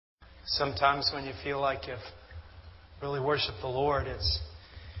Sometimes when you feel like you've really worshiped the Lord,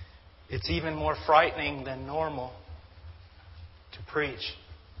 it's even more frightening than normal to preach.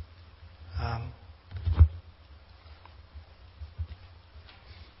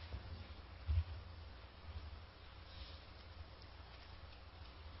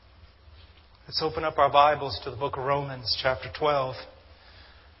 Let's open up our Bibles to the book of Romans, chapter 12.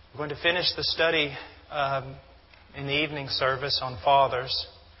 We're going to finish the study in the evening service on fathers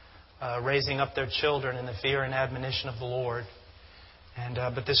raising up their children in the fear and admonition of the Lord.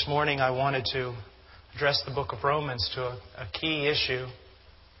 But this morning I wanted to address the book of Romans to a key issue,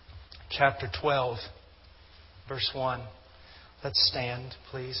 chapter 12, verse 1. Let's stand,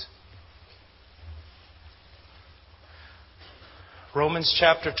 please. Romans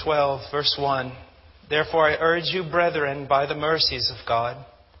chapter 12, verse 1. Therefore I urge you, brethren, by the mercies of God,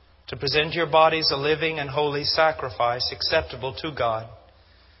 to present your bodies a living and holy sacrifice acceptable to God,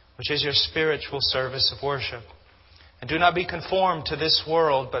 which is your spiritual service of worship. And do not be conformed to this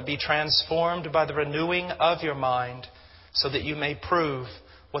world, but be transformed by the renewing of your mind, so that you may prove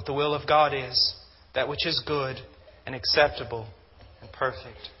what the will of God is, that which is good and acceptable and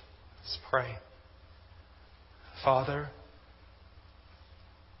perfect. Let's pray. Father,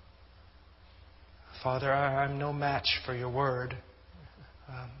 I'm no match for your word.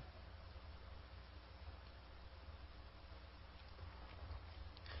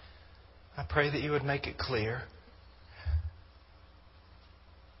 I pray that you would make it clear.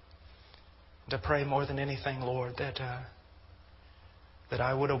 And I pray more than anything, Lord, that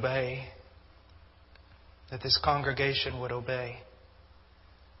I would obey, that this congregation would obey.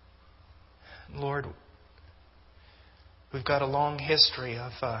 Lord, we've got a long history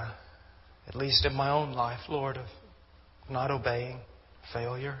of, at least in my own life, Lord, of not obeying,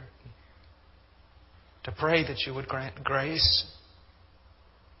 failure. To pray that you would grant grace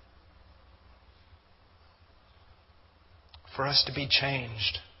for us to be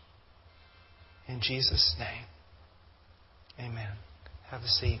changed. In Jesus' name, amen. Have a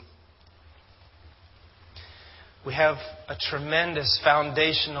seat. We have a tremendous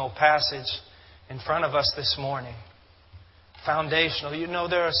foundational passage in front of us this morning. Foundational. You know,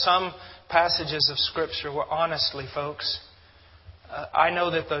 there are some passages of Scripture where, honestly, folks, I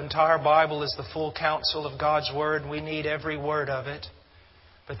know that the entire Bible is the full counsel of God's Word. We need every word of it.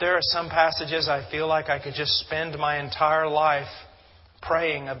 But there are some passages I feel like I could just spend my entire life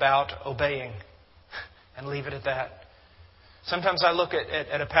praying about obeying and leave it at that. Sometimes I look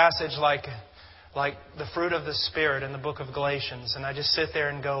at a passage like the fruit of the Spirit in the book of Galatians, and I just sit there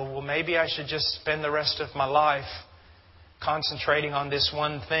and go, well, maybe I should just spend the rest of my life concentrating on this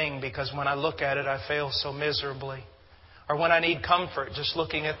one thing, because when I look at it, I fail so miserably. Or when I need comfort, just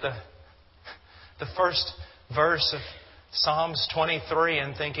looking at the first verse of Psalms 23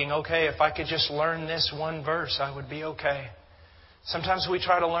 and thinking, okay, if I could just learn this one verse, I would be okay. Sometimes we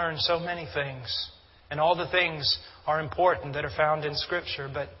try to learn so many things, and all the things are important that are found in Scripture,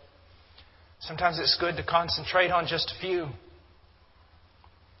 but sometimes it's good to concentrate on just a few,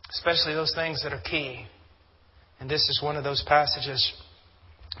 especially those things that are key. And this is one of those passages.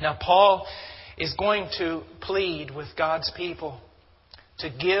 Now, Paul is going to plead with God's people to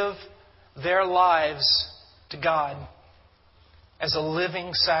give their lives to God as a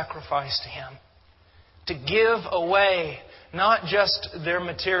living sacrifice to Him. To give away not just their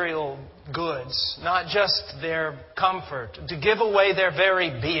material goods, not just their comfort, to give away their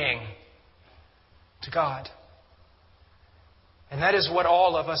very being to God. And that is what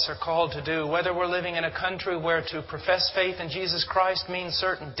all of us are called to do. Whether we're living in a country where to profess faith in Jesus Christ means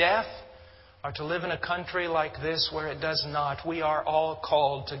certain death, or to live in a country like this where it does not, we are all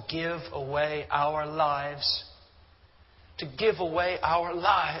called to give away our lives. To give away our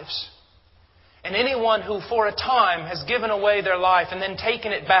lives. And anyone who for a time has given away their life and then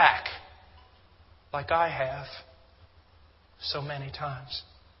taken it back, like I have so many times.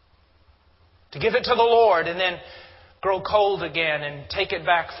 To give it to the Lord and then grow cold again and take it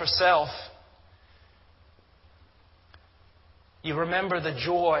back for self. You remember the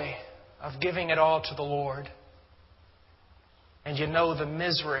joy of giving it all to the Lord. And you know the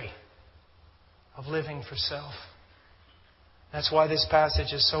misery of living for self. That's why this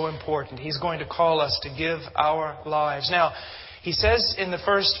passage is so important. He's going to call us to give our lives. Now, he says in the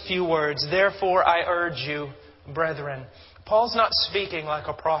first few words, therefore I urge you, brethren. Paul's not speaking like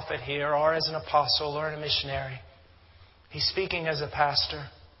a prophet here or as an apostle or a missionary. He's speaking as a pastor.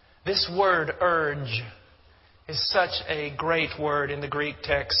 This word, urge, is such a great word in the Greek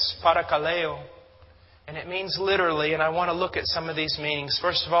text, parakaleo. And it means literally, and I want to look at some of these meanings.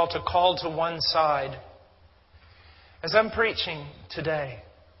 First of all, to call to one side. As I'm preaching today,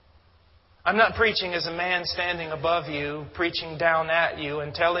 I'm not preaching as a man standing above you, preaching down at you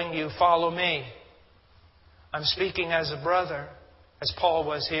and telling you, follow me. I'm speaking as a brother, as Paul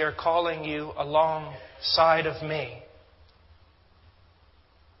was here, calling you alongside of me.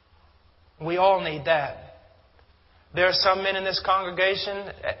 We all need that. There are some men in this congregation,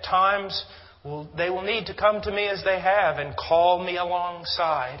 at times, they will need to come to me as they have and call me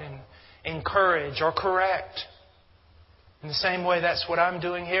alongside and encourage or correct. In the same way, that's what I'm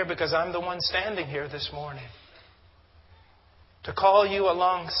doing here because I'm the one standing here this morning. To call you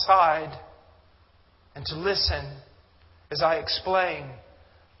alongside and to listen as I explain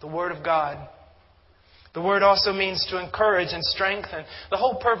the Word of God. The word also means to encourage and strengthen. The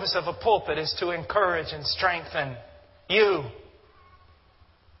whole purpose of a pulpit is to encourage and strengthen you.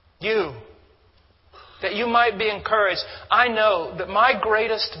 You. That you might be encouraged. I know that my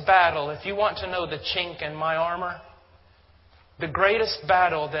greatest battle, if you want to know the chink in my armor, the greatest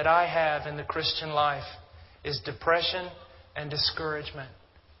battle that I have in the Christian life is depression and discouragement.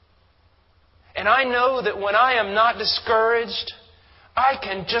 And I know that when I am not discouraged, I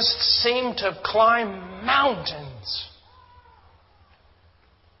can just seem to climb mountains.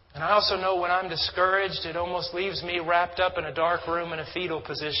 And I also know when I'm discouraged, it almost leaves me wrapped up in a dark room in a fetal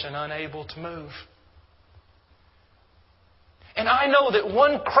position, unable to move. And I know that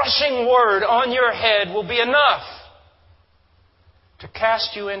one crushing word on your head will be enough to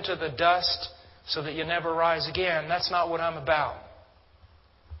cast you into the dust so that you never rise again. That's not what I'm about.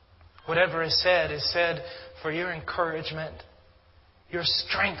 Whatever is said for your encouragement, your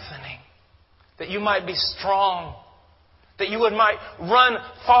strengthening, that you might be strong, that you might run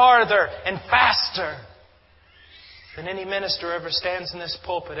farther and faster than any minister ever stands in this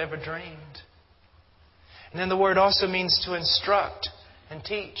pulpit ever dreamed. And then the word also means to instruct and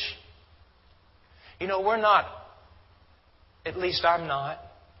teach. You know, we're not, at least I'm not,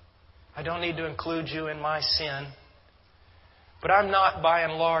 I don't need to include you in my sin, but I'm not by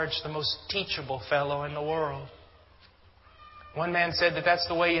and large the most teachable fellow in the world. One man said that that's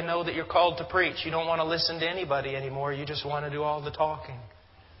the way you know that you're called to preach. You don't want to listen to anybody anymore. You just want to do all the talking.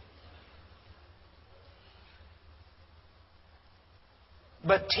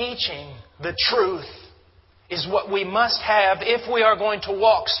 But teaching the truth is what we must have if we are going to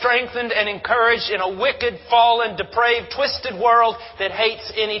walk strengthened and encouraged in a wicked, fallen, depraved, twisted world that hates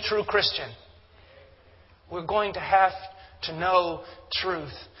any true Christian. We're going to have to know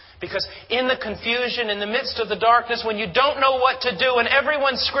truth. Because in the confusion, in the midst of the darkness, when you don't know what to do and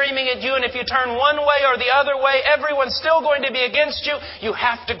everyone's screaming at you, and if you turn one way or the other way, everyone's still going to be against you, you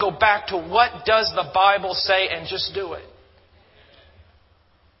have to go back to what does the Bible say and just do it.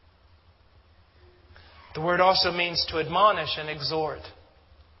 The word also means to admonish and exhort.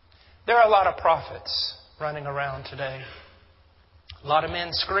 There are a lot of prophets running around today. A lot of men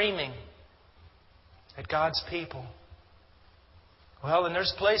screaming at God's people. Well, and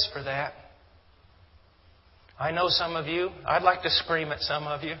there's place for that. I know some of you. I'd like to scream at some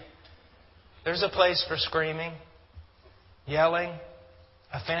of you. There's a place for screaming, yelling,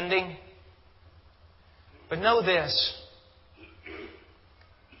 offending. But know this,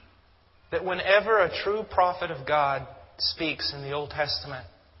 that whenever a true prophet of God speaks in the Old Testament,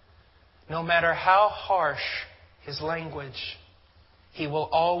 no matter how harsh his language, he will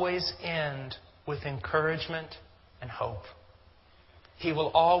always end with encouragement and hope. He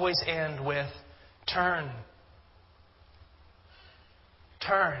will always end with, turn.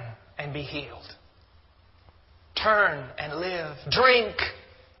 Turn and be healed. Turn and live. Drink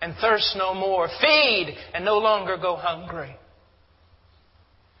and thirst no more. Feed and no longer go hungry.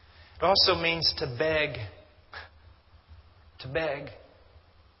 It also means to beg. To beg.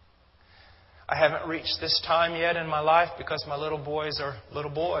 I haven't reached this time yet in my life because my little boys are little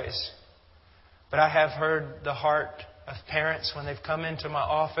boys. But I have heard the heart of parents when they've come into my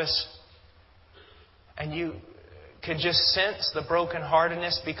office, and you can just sense the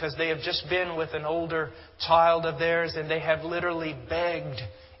brokenheartedness because they have just been with an older child of theirs and they have literally begged,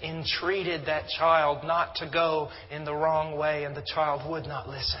 entreated that child not to go in the wrong way, and the child would not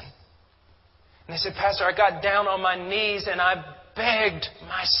listen. And they said, Pastor, I got down on my knees and I begged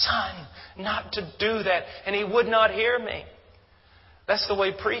my son not to do that, and he would not hear me. That's the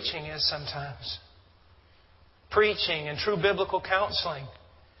way preaching is sometimes. Preaching and true biblical counseling.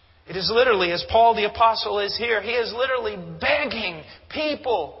 It is literally, as Paul the Apostle is here, he is literally begging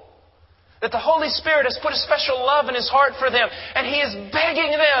people that the Holy Spirit has put a special love in his heart for them, and he is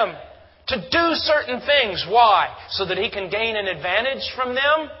begging them to do certain things. Why? So that he can gain an advantage from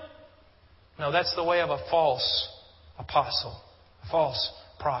them? No, that's the way of a false apostle, a false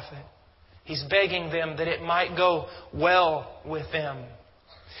prophet. He's begging them that it might go well with them.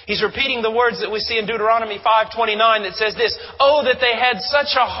 He's repeating the words that we see in Deuteronomy 5:29 that says this, "Oh, that they had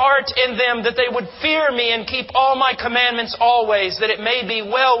such a heart in them that they would fear me and keep all my commandments always, that it may be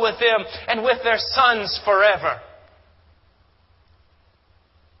well with them and with their sons forever."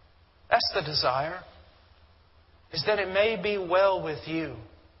 That's the desire, is that it may be well with you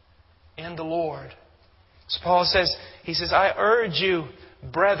in the Lord. So Paul says, he says, "I urge you,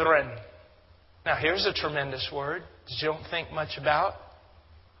 brethren." Now here's a tremendous word that you don't think much about.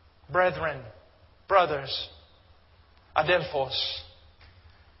 Brethren, brothers, adelphos.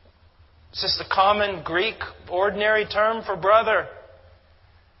 It's just a common Greek ordinary term for brother.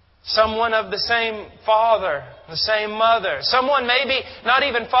 Someone of the same father, the same mother. Someone maybe not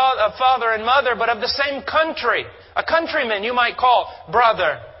even a father and mother, but of the same country. A countryman you might call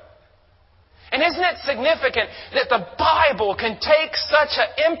brother. And isn't it significant that the Bible can take such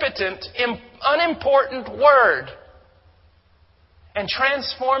an impotent, unimportant word and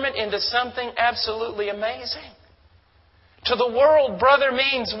transform it into something absolutely amazing? To the world, brother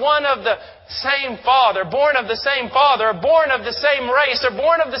means one of the same father, born of the same father, or born of the same race, or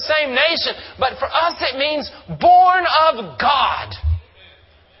born of the same nation. But for us it means born of God.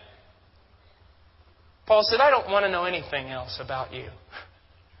 Paul said, "I don't want to know anything else about you.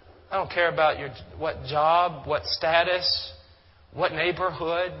 I don't care about what job, what status, what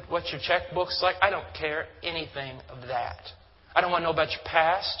neighborhood, what your checkbook's like. I don't care anything of that. I don't want to know about your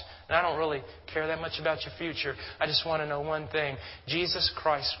past, and I don't really care that much about your future. I just want to know one thing, Jesus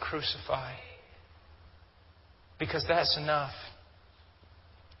Christ crucified. Because that's enough."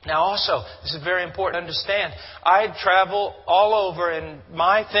 Now also, this is very important to understand. I travel all over and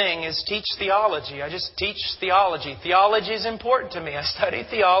my thing is teach theology. I just teach theology. Theology is important to me. I study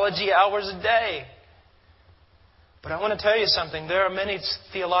theology hours a day. But I want to tell you something. There are many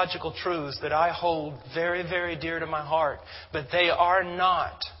theological truths that I hold very, very dear to my heart. But they are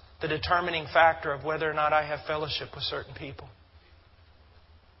not the determining factor of whether or not I have fellowship with certain people.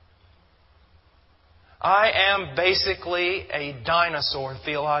 I am basically a dinosaur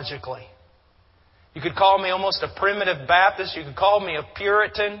theologically. You could call me almost a primitive Baptist. You could call me a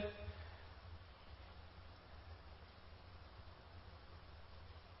Puritan.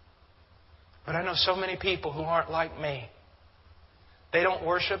 But I know so many people who aren't like me. They don't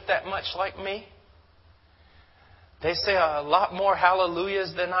worship that much like me. They say a lot more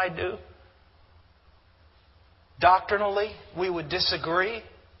hallelujahs than I do. Doctrinally, we would disagree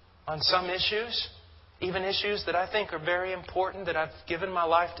on some issues. Even issues that I think are very important that I've given my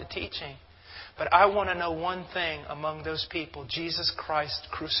life to teaching. But I want to know one thing among those people. Jesus Christ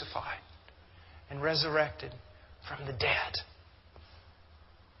crucified and resurrected from the dead.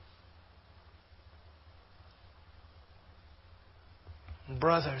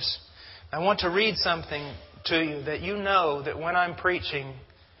 Brothers, I want to read something to you that you know that when I'm preaching,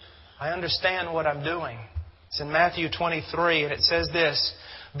 I understand what I'm doing. It's in Matthew 23 and it says this,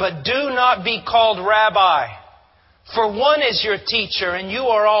 "But do not be called rabbi, for one is your teacher and you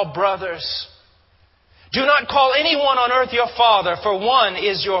are all brothers. Do not call anyone on earth your father, for one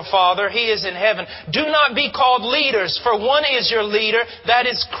is your Father, He is in heaven. Do not be called leaders, for one is your leader, that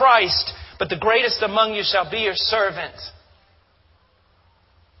is Christ. But the greatest among you shall be your servant."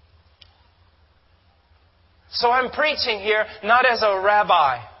 So I'm preaching here not as a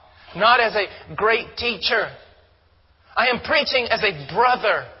rabbi, not as a great teacher. I am preaching as a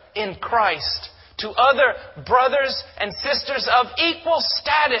brother in Christ to other brothers and sisters of equal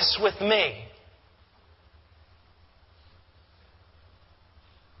status with me.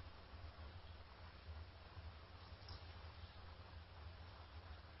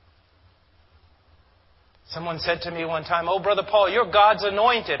 Someone said to me one time, "Oh, Brother Paul, you're God's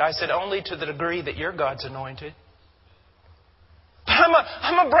anointed." I said, "Only to the degree that you're God's anointed." "But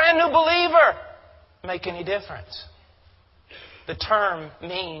I'm a brand new believer." Make any difference? The term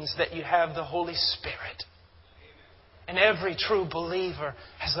means that you have the Holy Spirit. And every true believer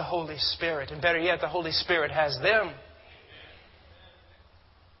has the Holy Spirit. And better yet, the Holy Spirit has them.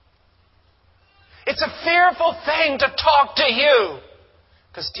 It's a fearful thing to talk to you,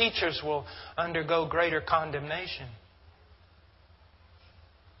 because teachers will undergo greater condemnation.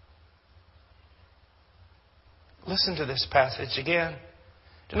 Listen to this passage again.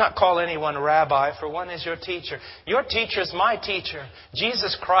 "Do not call anyone rabbi, for one is your teacher." Your teacher is my teacher,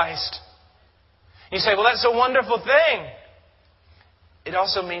 Jesus Christ. You say, "Well, that's a wonderful thing." It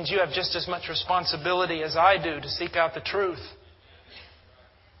also means you have just as much responsibility as I do to seek out the truth.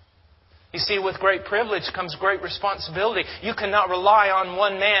 You see, with great privilege comes great responsibility. You cannot rely on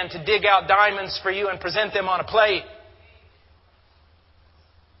one man to dig out diamonds for you and present them on a plate.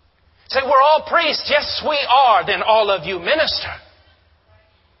 Say, "We're all priests." Yes, we are. Then all of you minister.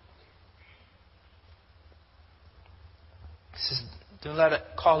 He says, do not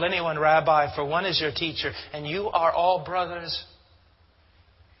call anyone rabbi, for one is your teacher, and you are all brothers.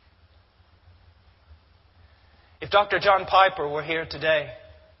 If Dr. John Piper were here today,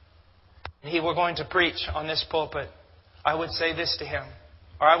 and he were going to preach on this pulpit, I would say this to him,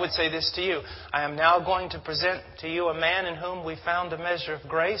 or I would say this to you. I am now going to present to you a man in whom we found a measure of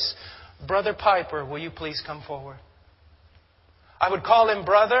grace. Brother Piper, will you please come forward? I would call him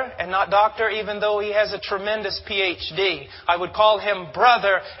brother and not doctor, even though he has a tremendous PhD. I would call him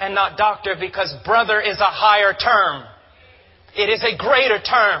brother and not doctor because brother is a higher term. It is a greater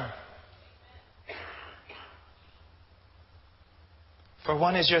term. For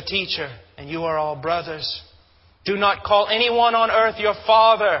one is your teacher, and you are all brothers. Do not call anyone on earth your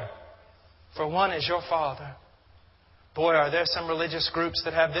father, for one is your father. Boy, are there some religious groups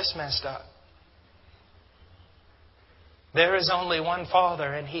that have this messed up. There is only one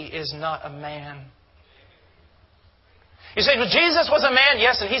Father, and He is not a man. You say, well, Jesus was a man.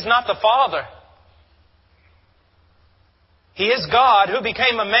 Yes, and He's not the Father. He is God who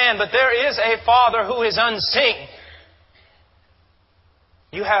became a man, but there is a Father who is unseen.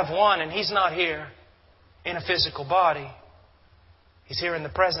 You have one, and He's not here in a physical body. He's here in the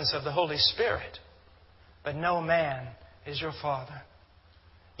presence of the Holy Spirit. But no man is your Father.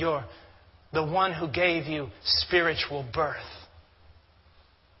 You're the one who gave you spiritual birth.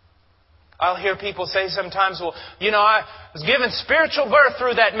 I'll hear people say sometimes, well, I was given spiritual birth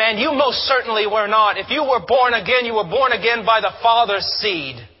through that man. You most certainly were not. If you were born again, you were born again by the Father's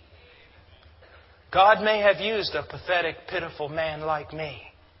seed. God may have used a pathetic, pitiful man like me.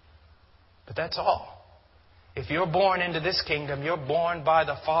 But that's all. If you're born into this kingdom, you're born by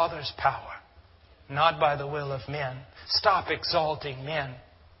the Father's power, not by the will of men. Stop exalting men.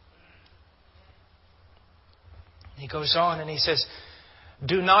 He goes on and he says,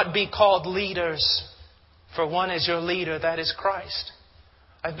 do not be called leaders, for one is your leader, that is Christ.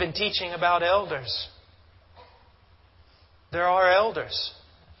 I've been teaching about elders. There are elders.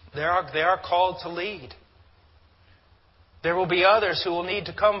 They are called to lead. There will be others who will need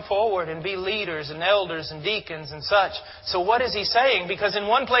to come forward and be leaders and elders and deacons and such. So what is he saying? Because in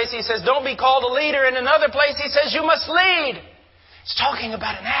one place he says, don't be called a leader. In another place he says, you must lead. He's talking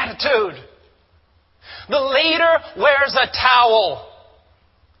about an attitude. The leader wears a towel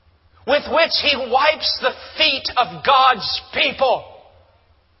with which he wipes the feet of God's people.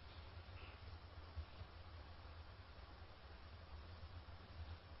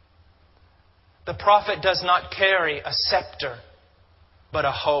 The prophet does not carry a scepter, but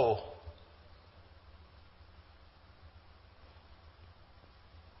a hoe.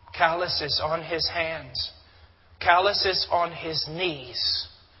 Calluses on his hands, calluses on his knees,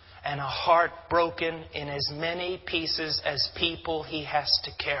 and a heart broken in as many pieces as people he has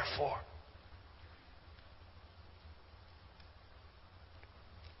to care for.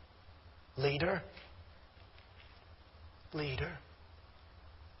 Leader.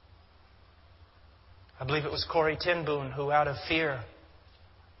 I believe it was Corrie ten Boom who, out of fear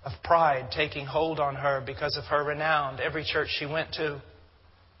of pride taking hold on her because of her renown, every church she went to,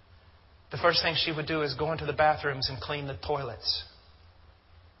 the first thing she would do is go into the bathrooms and clean the toilets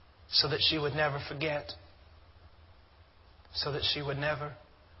so that she would never forget. So that she would never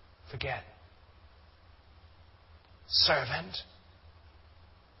forget. Servant.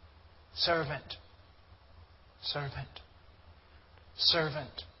 Servant. Servant.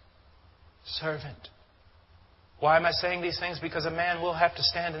 Servant. Servant. Why am I saying these things? Because a man will have to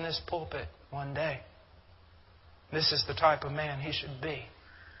stand in this pulpit one day. This is the type of man he should be.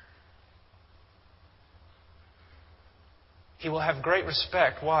 He will have great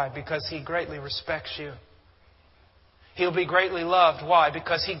respect. Why? Because he greatly respects you. He'll be greatly loved. Why?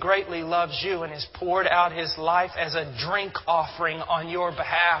 Because he greatly loves you and has poured out his life as a drink offering on your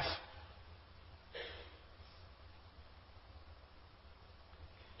behalf.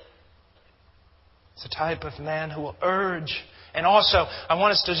 It's a type of man who will urge. And also, I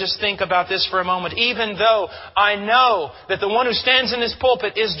want us to just think about this for a moment. Even though I know that the one who stands in this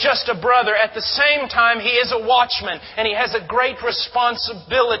pulpit is just a brother, at the same time he is a watchman and he has a great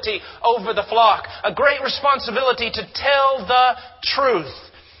responsibility over the flock. A great responsibility to tell the truth.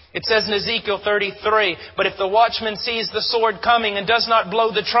 It says in Ezekiel 33, but if the watchman sees the sword coming and does not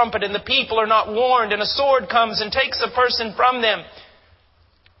blow the trumpet and the people are not warned and a sword comes and takes a person from them,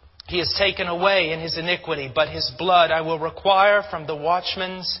 he is taken away in his iniquity, but his blood I will require from the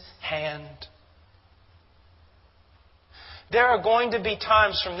watchman's hand. There are going to be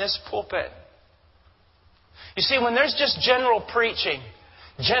times from this pulpit. You see, when there's just general preaching,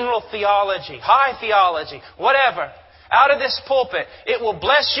 general theology, high theology, whatever, out of this pulpit. It will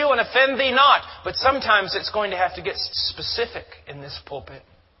bless you and offend thee not. But sometimes it's going to have to get specific in this pulpit.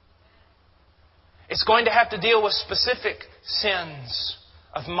 It's going to have to deal with specific sins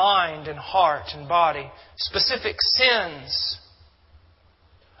of mind and heart and body. Specific sins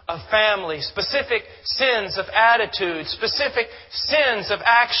of family. Specific sins of attitude. Specific sins of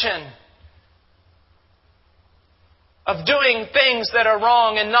action. Of doing things that are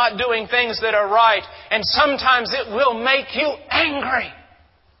wrong and not doing things that are right. And sometimes it will make you angry.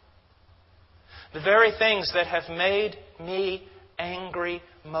 The very things that have made me angry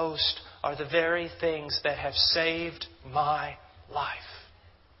most are the very things that have saved my life.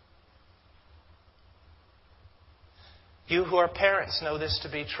 You who are parents know this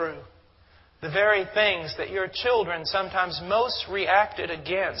to be true. The very things that your children sometimes most reacted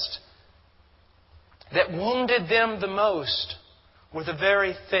against, that wounded them the most, were the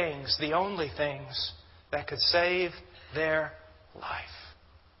very things, the only things, that could save their life.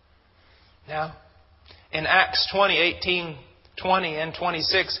 Now, in Acts 20, 20 and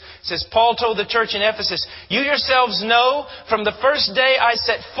 26, it says, Paul told the church in Ephesus, "You yourselves know from the first day I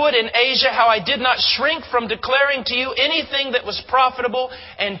set foot in Asia how I did not shrink from declaring to you anything that was profitable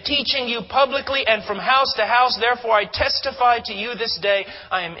and teaching you publicly and from house to house. Therefore I testify to you this day,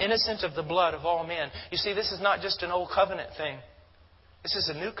 I am innocent of the blood of all men." You see, this is not just an old covenant thing. This is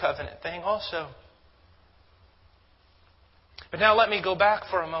a new covenant thing also. But now let me go back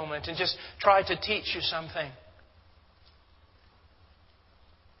for a moment and just try to teach you something.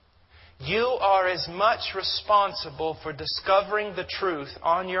 You are as much responsible for discovering the truth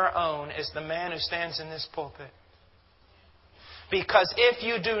on your own as the man who stands in this pulpit. Because if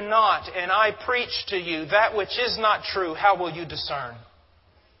you do not, and I preach to you that which is not true, how will you discern?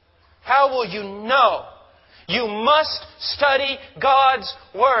 How will you know? You must study God's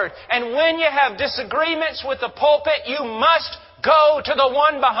Word. And when you have disagreements with the pulpit, you must go to the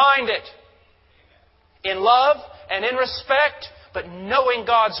one behind it. In love and in respect, but knowing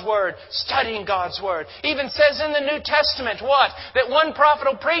God's Word, studying God's Word. Even says in the New Testament, what? That one prophet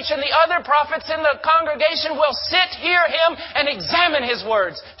will preach and the other prophets in the congregation will sit, hear him, and examine his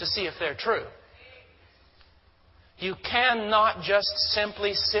words to see if they're true. You cannot just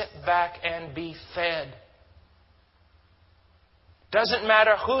simply sit back and be fed. Doesn't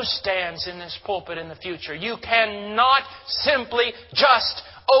matter who stands in this pulpit in the future. You cannot simply just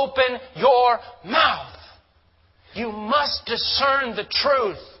open your mouth. You must discern the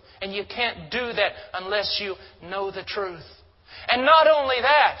truth. And you can't do that unless you know the truth. And not only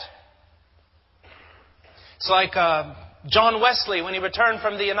that. It's like John Wesley, when he returned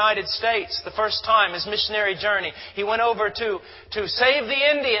from the United States the first time, his missionary journey. He went over to save the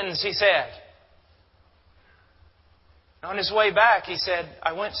Indians, he said. On his way back, he said,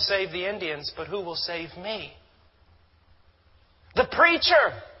 "I went to save the Indians, but who will save me?" The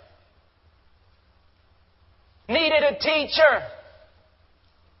preacher needed a teacher.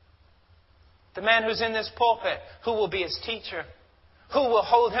 The man who's in this pulpit, who will be his teacher? Who will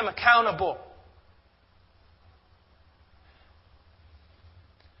hold him accountable?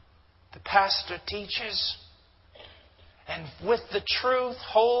 The pastor teaches, and with the truth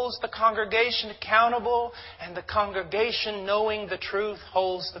holds the congregation accountable, and the congregation, knowing the truth,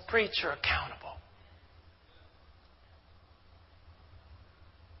 holds the preacher accountable.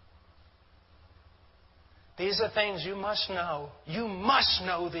 These are things you must know. You must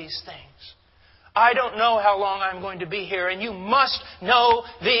know these things. I don't know how long I'm going to be here, and you must know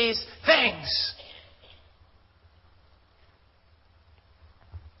these things.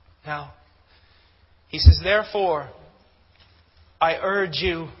 Now, he says, "Therefore, I urge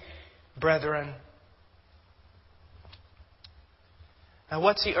you, brethren." Now,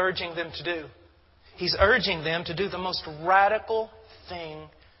 what's he urging them to do? He's urging them to do the most radical thing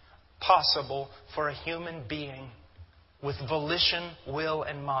possible for a human being with volition, will,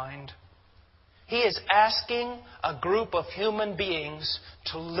 and mind. He is asking a group of human beings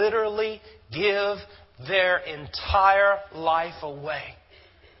to literally give their entire life away.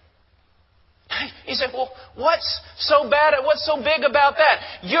 He said, "Well, what's so bad? What's so big about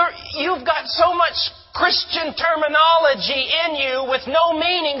that? You've got so much Christian terminology in you with no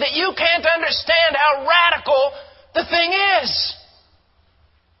meaning that you can't understand how radical the thing is.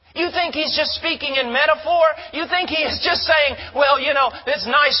 You think he's just speaking in metaphor? You think he is just saying, well, it's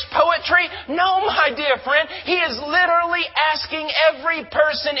nice poetry? No, my dear friend. He is literally asking every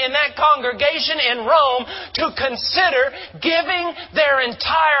person in that congregation in Rome to consider giving their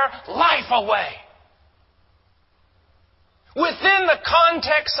entire life away. Within the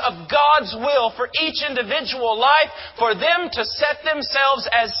context of God's will for each individual life, for them to set themselves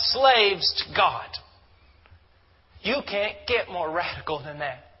as slaves to God. You can't get more radical than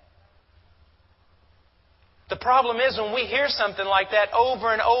that. The problem is when we hear something like that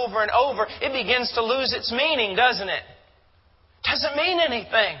over and over and over, it begins to lose its meaning, doesn't it? Doesn't mean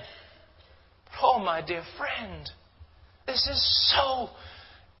anything. Oh, my dear friend, this is so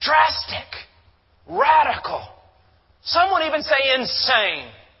drastic, radical. Some would even say insane.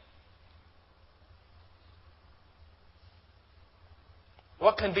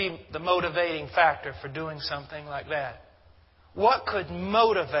 What can be the motivating factor for doing something like that? What could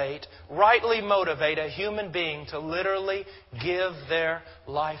rightly motivate a human being to literally give their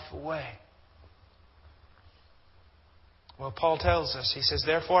life away? Well, Paul tells us, he says,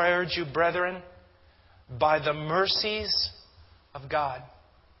 therefore I urge you, brethren, by the mercies of God.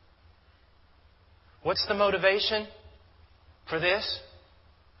 What's the motivation for this?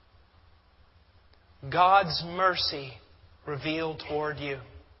 God's mercy revealed toward you.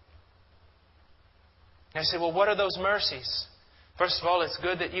 And I say, well, what are those mercies? First of all, it's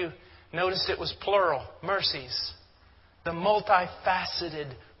good that you noticed it was plural, mercies. The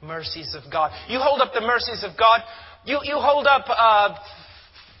multifaceted mercies of God. You hold up the mercies of God. You hold up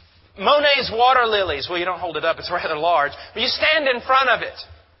Monet's water lilies. Well, you don't hold it up. It's rather large. But you stand in front of it.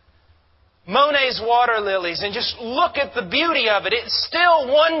 Monet's water lilies. And just look at the beauty of it. It's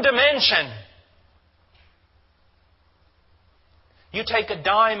still one dimension. You take a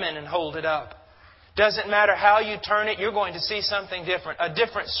diamond and hold it up. Doesn't matter how you turn it, you're going to see something different. A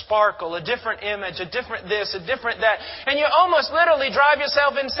different sparkle, a different image, a different this, a different that. And you almost literally drive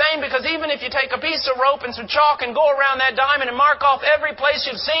yourself insane because even if you take a piece of rope and some chalk and go around that diamond and mark off every place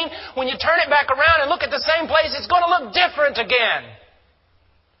you've seen, when you turn it back around and look at the same place, it's going to look different again.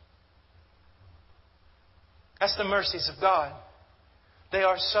 That's the mercies of God. They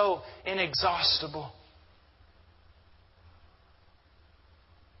are so inexhaustible.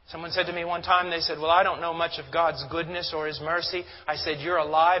 Someone said to me one time, they said, well, I don't know much of God's goodness or His mercy. I said, you're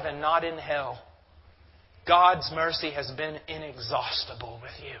alive and not in hell. God's mercy has been inexhaustible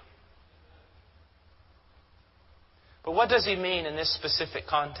with you. But what does He mean in this specific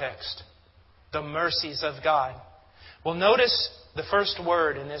context? The mercies of God. Well, notice the first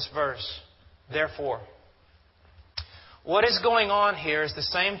word in this verse, therefore. What is going on here is the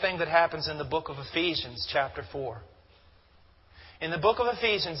same thing that happens in the book of Ephesians, chapter 4. In the book of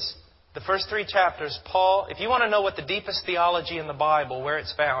Ephesians, the first 3 chapters, Paul, if you want to know what the deepest theology in the Bible, where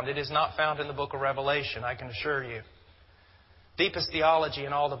it's found, it is not found in the book of Revelation, I can assure you. Deepest theology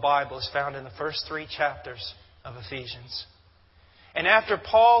in all the Bible is found in the first 3 chapters of Ephesians. And after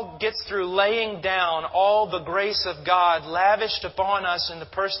Paul gets through laying down all the grace of God lavished upon us in the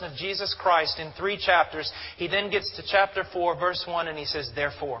person of Jesus Christ in 3 chapters, he then gets to chapter 4, verse 1, and he says,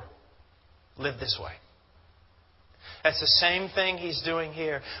 therefore, live this way. That's the same thing he's doing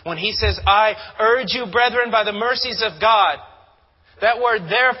here. When he says, I urge you, brethren, by the mercies of God. That word,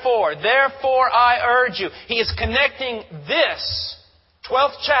 therefore I urge you. He is connecting this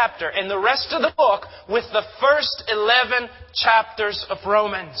 12th chapter and the rest of the book with the first 11 chapters of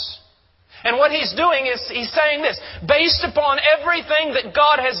Romans. And what he's doing is he's saying this, based upon everything that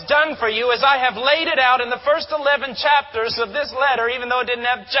God has done for you, as I have laid it out in the first 11 chapters of this letter, even though it didn't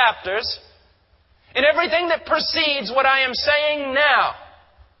have chapters, and everything that precedes what I am saying now,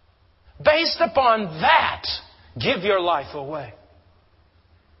 based upon that, give your life away.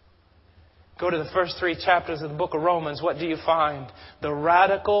 Go to the first 3 chapters of the book of Romans. What do you find? The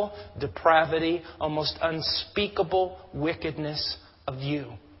radical depravity, almost unspeakable wickedness of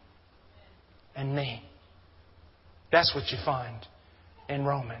you and me. That's what you find in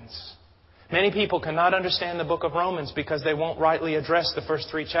Romans. Many people cannot understand the book of Romans because they won't rightly address the first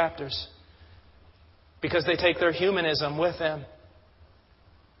 3 chapters. Because they take their humanism with them.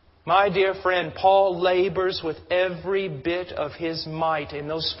 My dear friend, Paul labors with every bit of his might in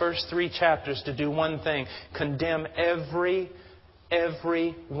those first 3 chapters to do one thing. Condemn every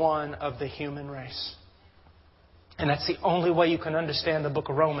one of the human race. And that's the only way you can understand the book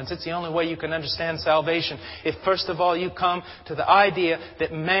of Romans. It's the only way you can understand salvation. If first of all you come to the idea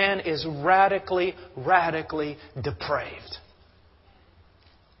that man is radically depraved.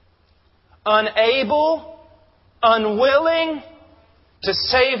 Unable, unwilling to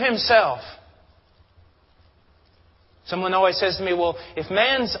save himself. Someone always says to me, well, if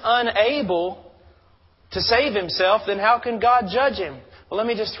man's unable to save himself, then how can God judge him? Well, let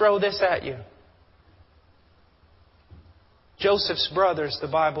me just throw this at you. Joseph's brothers, the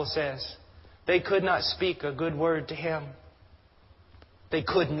Bible says, they could not speak a good word to him. They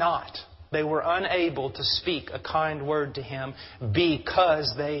could not. They were unable to speak a kind word to him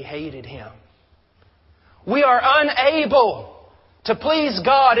because they hated him. We are unable to please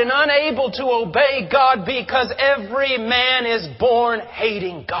God and unable to obey God because every man is born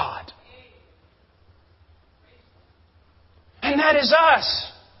hating God. And that is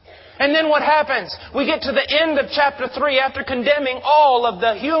us. And then what happens? We get to the end of chapter 3 after condemning all of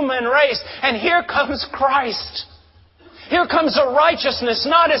the human race. And here comes Christ. Here comes a righteousness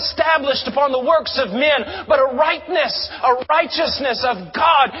not established upon the works of men, but a righteousness of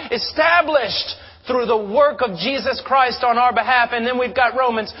God established through the work of Jesus Christ on our behalf. And then we've got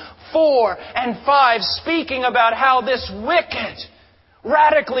Romans 4 and 5 speaking about how this wicked,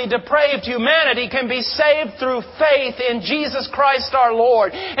 radically depraved humanity can be saved through faith in Jesus Christ our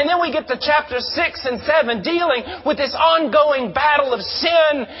Lord. And then we get to chapter 6 and 7 dealing with this ongoing battle of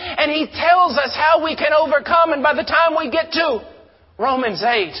sin. And He tells us how we can overcome. And by the time we get to Romans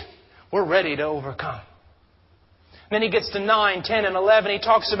 8, we're ready to overcome. Then He gets to 9, 10, and 11. He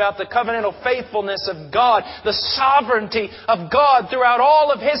talks about the covenantal faithfulness of God, the sovereignty of God throughout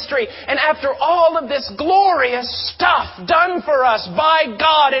all of history. And after all of this glorious stuff done for us by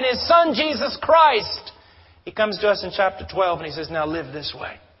God and His Son Jesus Christ, He comes to us in chapter 12 and He says, now live this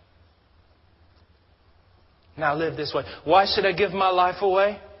way. Now live this way. Why should I give my life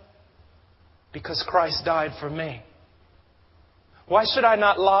away? Because Christ died for me. Why should I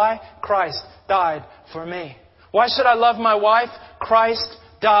not lie? Christ died for me. Why should I love my wife? Christ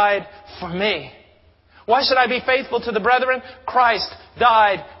died for me. Why should I be faithful to the brethren? Christ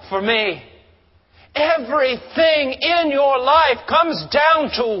died for me. Everything in your life comes down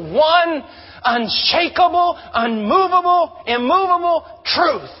to one unshakable, unmovable, immovable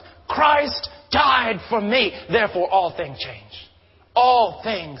truth. Christ died for me. Therefore, all things change. All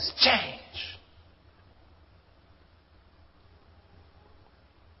things change.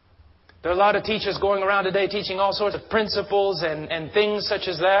 There are a lot of teachers going around today teaching all sorts of principles and things such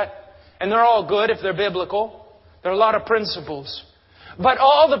as that. And they're all good if they're biblical. There are a lot of principles. But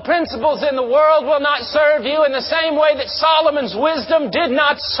all the principles in the world will not serve you in the same way that Solomon's wisdom did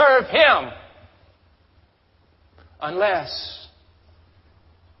not serve him. Unless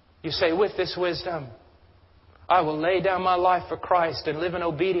you say, with this wisdom, I will lay down my life for Christ and live in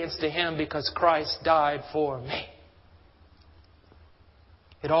obedience to Him because Christ died for me.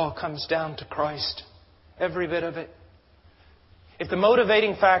 It all comes down to Christ. Every bit of it. If the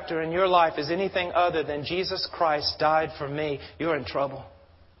motivating factor in your life is anything other than Jesus Christ died for me, you're in trouble.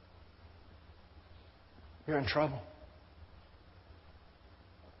 You're in trouble.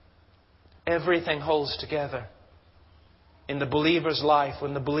 Everything holds together in the believer's life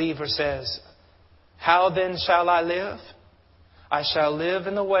when the believer says, how then shall I live? I shall live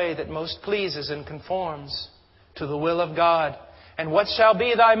in the way that most pleases and conforms to the will of God. And what shall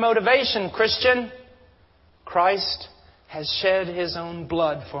be thy motivation, Christian? Christ has shed His own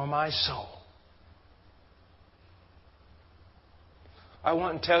blood for my soul. I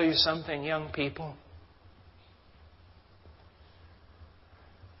want to tell you something, young people.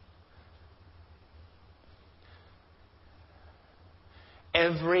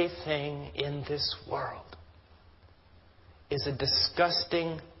 Everything in this world is a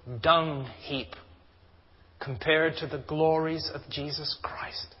disgusting dung heap compared to the glories of Jesus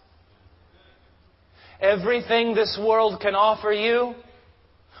Christ. Everything this world can offer you,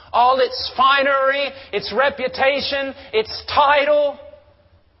 all its finery, its reputation, its title,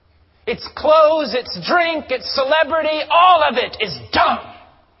 its clothes, its drink, its celebrity, all of it is dung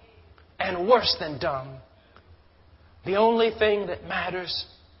and worse than dung. The only thing that matters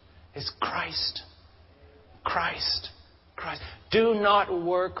is Christ. Christ. Christ. Do not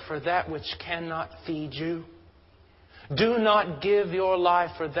work for that which cannot feed you. Do not give your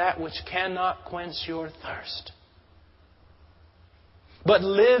life for that which cannot quench your thirst. But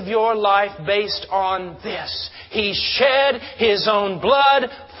live your life based on this. He shed His own blood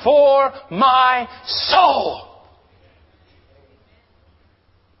for my soul.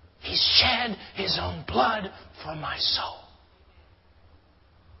 He shed His own blood for my soul.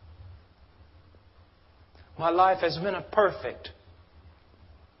 My life has been a perfect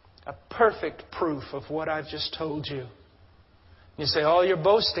proof of what I've just told you. You say, oh, you're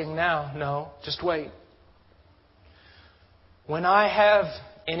boasting now. No, just wait. When I have,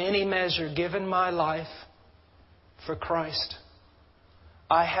 in any measure, given my life for Christ,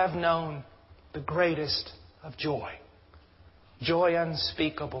 I have known the greatest of joy. Joy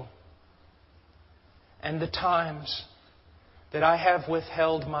unspeakable. And the times that I have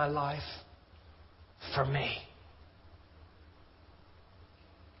withheld my life for me,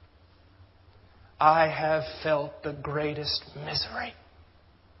 I have felt the greatest misery.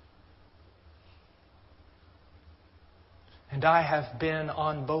 And I have been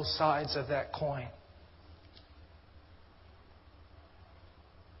on both sides of that coin.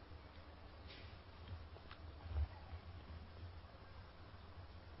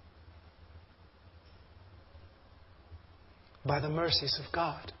 By the mercies of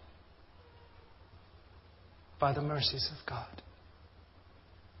God. By the mercies of God.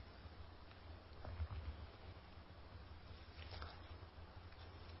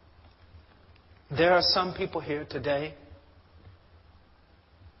 There are some people here today,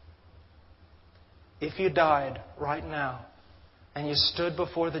 if you died right now and you stood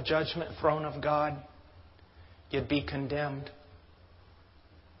before the judgment throne of God, you'd be condemned.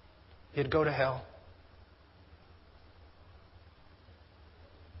 You'd go to hell.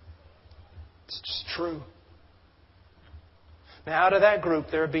 It's just true. Now, out of that group,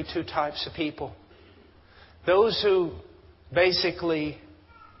 there would be two types of people. Those who basically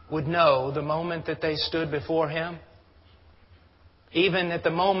would know the moment that they stood before Him. Even at the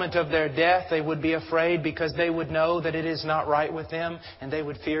moment of their death, they would be afraid because they would know that it is not right with them and they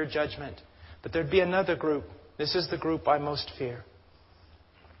would fear judgment. But there'd be another group. This is the group I most fear.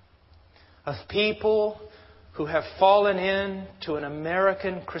 Of people who have fallen into an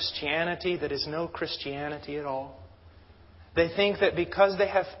American Christianity that is no Christianity at all. They think that because they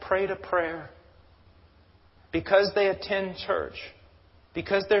have prayed a prayer, because they attend church,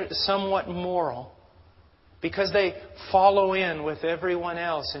 because they're somewhat moral, because they follow in with everyone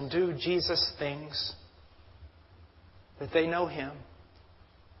else and do Jesus things, that they know Him.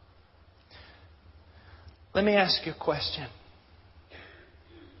 Let me ask you a question.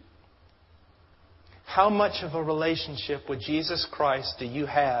 How much of a relationship with Jesus Christ do you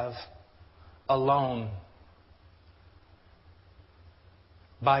have alone?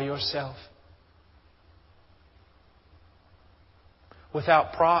 By yourself?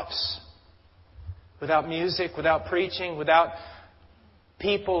 Without props, without music, without preaching, without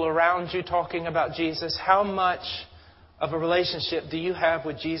people around you talking about Jesus. How much of a relationship do you have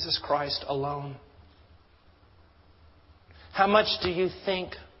with Jesus Christ alone? How much do you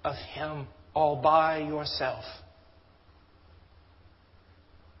think of Him all by yourself?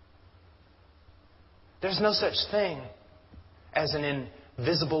 There's no such thing as an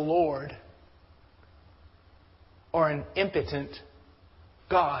invisible Lord or an impotent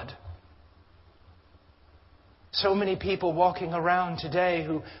God. So many people walking around today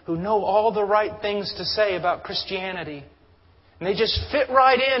who know all the right things to say about Christianity. And they just fit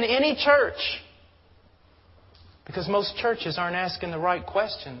right in any church. Because most churches aren't asking the right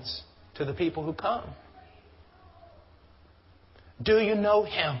questions to the people who come. Do you know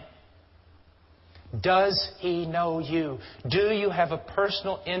Him? Does He know you? Do you have a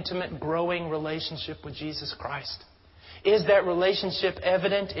personal, intimate, growing relationship with Jesus Christ? Is that relationship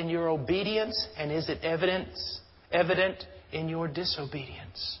evident in your obedience? And is it evident in your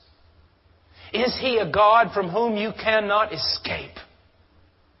disobedience? Is He a God from whom you cannot escape,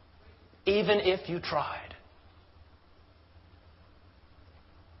 even if you tried?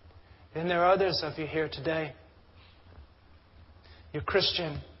 Then there are others of you here today. You're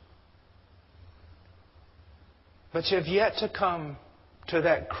Christian, but you have yet to come to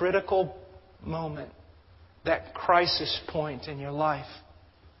that critical moment, that crisis point in your life,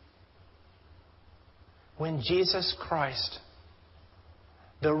 when Jesus Christ,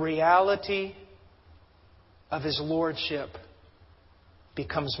 the reality of His Lordship,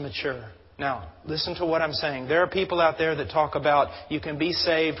 becomes mature. Now, listen to what I'm saying. There are people out there that talk about you can be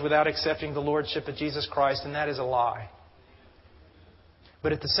saved without accepting the Lordship of Jesus Christ, and that is a lie.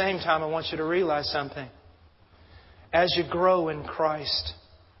 But at the same time, I want you to realize something. As you grow in Christ,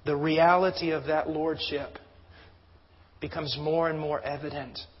 the reality of that Lordship becomes more and more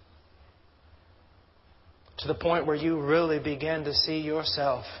evident, to the point where you really begin to see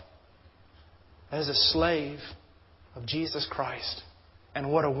yourself as a slave of Jesus Christ. And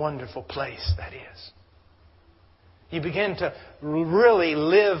what a wonderful place that is. You begin to really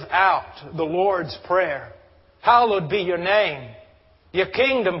live out the Lord's Prayer. Hallowed be your name. Your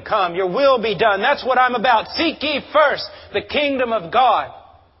kingdom come. Your will be done. That's what I'm about. Seek ye first the kingdom of God.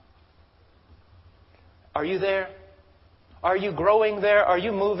 Are you there? Are you growing there? Are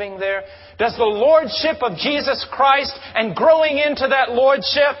you moving there? Does the Lordship of Jesus Christ and growing into that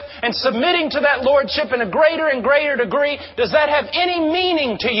Lordship and submitting to that Lordship in a greater and greater degree, does that have any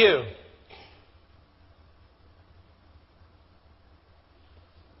meaning to you?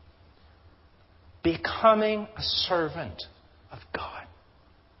 Becoming a servant of God.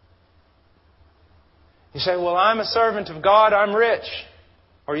 You say, well, I'm a servant of God, I'm rich.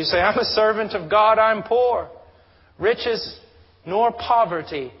 Or you say, I'm a servant of God, I'm poor. Riches nor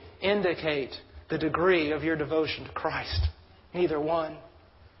poverty indicate the degree of your devotion to Christ. Neither one.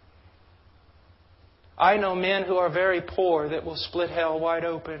 I know men who are very poor that will split hell wide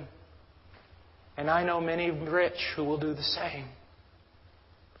open. And I know many rich who will do the same.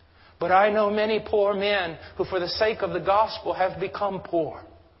 But I know many poor men who for the sake of the gospel have become poor.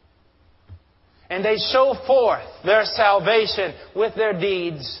 And they show forth their salvation with their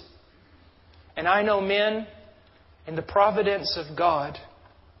deeds. And I know men, in the providence of God,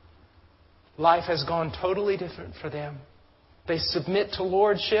 life has gone totally different for them. They submit to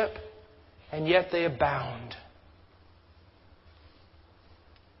lordship, and yet they abound.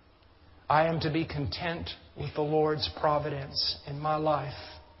 I am to be content with the Lord's providence in my life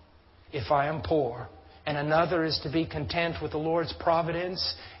if I am poor. And another is to be content with the Lord's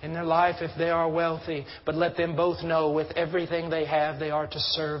providence in their life if they are wealthy. But let them both know with everything they have, they are to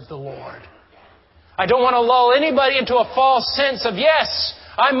serve the Lord. I don't want to lull anybody into a false sense of, yes,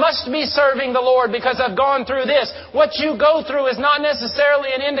 I must be serving the Lord because I've gone through this. What you go through is not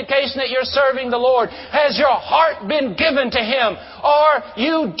necessarily an indication that you're serving the Lord. Has your heart been given to Him? Are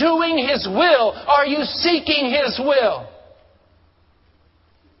you doing His will? Are you seeking His will?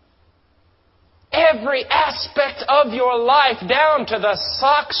 Every aspect of your life, down to the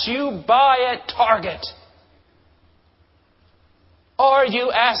socks you buy at Target. Are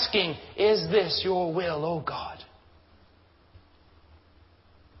you asking, is this your will, O God?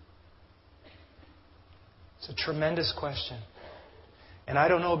 It's a tremendous question. And I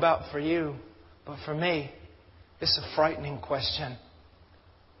don't know about for you, but for me, it's a frightening question.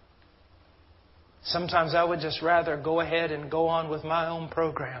 Sometimes I would just rather go ahead and go on with my own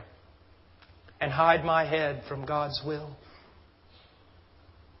program and hide my head from God's will.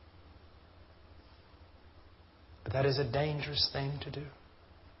 But that is a dangerous thing to do.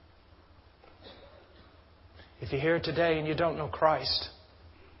 If you're here today and you don't know Christ,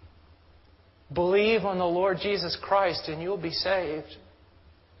 believe on the Lord Jesus Christ and you'll be saved.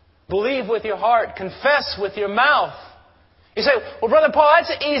 Believe with your heart. Confess with your mouth. You say, well, Brother Paul,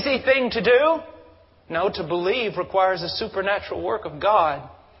 that's an easy thing to do. No, to believe requires a supernatural work of God.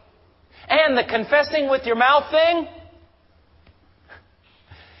 And the confessing with your mouth thing,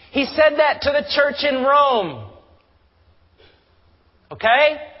 he said that to the church in Rome.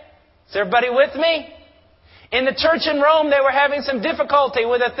 Okay? Is everybody with me? In the church in Rome, they were having some difficulty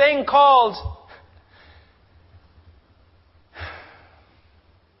with a thing called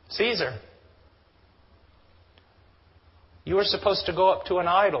Caesar. You were supposed to go up to an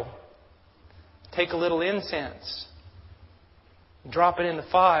idol, take a little incense, drop it in the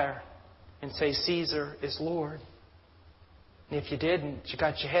fire, and say, Caesar is Lord. And if you didn't, you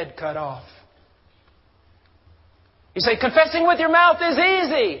got your head cut off. You say, confessing with your mouth is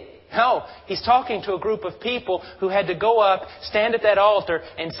easy. No, he's talking to a group of people who had to go up, stand at that altar,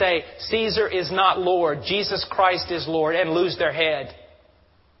 and say, Caesar is not Lord, Jesus Christ is Lord, and lose their head.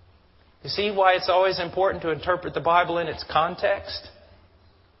 You see why it's always important to interpret the Bible in its context?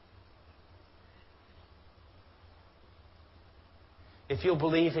 If you'll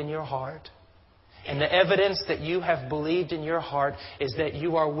believe in your heart, and the evidence that you have believed in your heart is that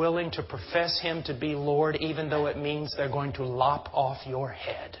you are willing to profess Him to be Lord, even though it means they're going to lop off your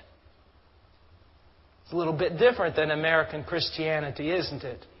head. It's a little bit different than American Christianity, isn't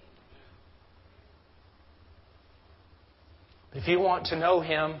it? If you want to know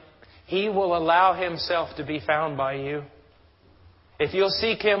Him, He will allow Himself to be found by you. If you'll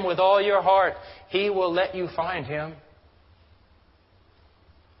seek Him with all your heart, He will let you find Him.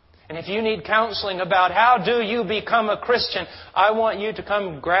 And if you need counseling about how do you become a Christian, I want you to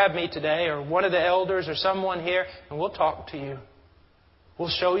come grab me today or one of the elders or someone here and we'll talk to you. We'll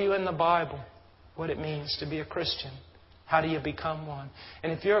show you in the Bible what it means to be a Christian. How do you become one?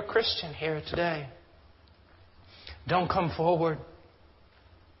 And if you're a Christian here today, don't come forward.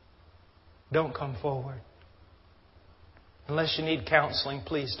 Don't come forward. Unless you need counseling,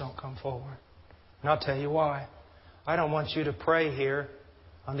 please don't come forward. And I'll tell you why. I don't want you to pray here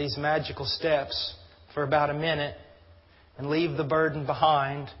on these magical steps for about a minute and leave the burden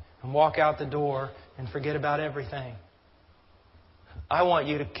behind and walk out the door and forget about everything. I want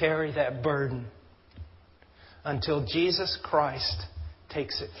you to carry that burden until Jesus Christ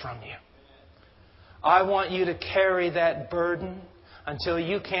takes it from you. I want you to carry that burden until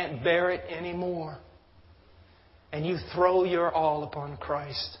you can't bear it anymore and you throw your all upon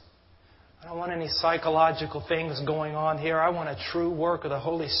Christ. I don't want any psychological things going on here. I want a true work of the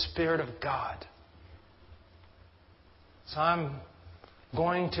Holy Spirit of God. So I'm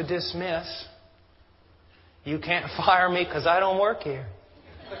going to dismiss. You can't fire me because I don't work here.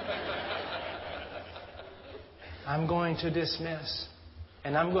 I'm going to dismiss.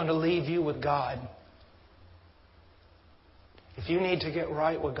 And I'm going to leave you with God. If you need to get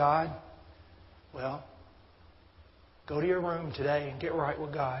right with God, well, go to your room today and get right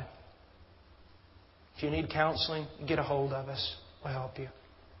with God. If you need counseling, get a hold of us. We'll help you.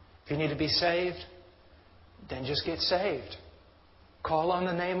 If you need to be saved, then just get saved. Call on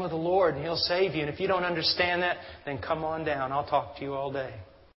the name of the Lord and He'll save you. And if you don't understand that, then come on down. I'll talk to you all day.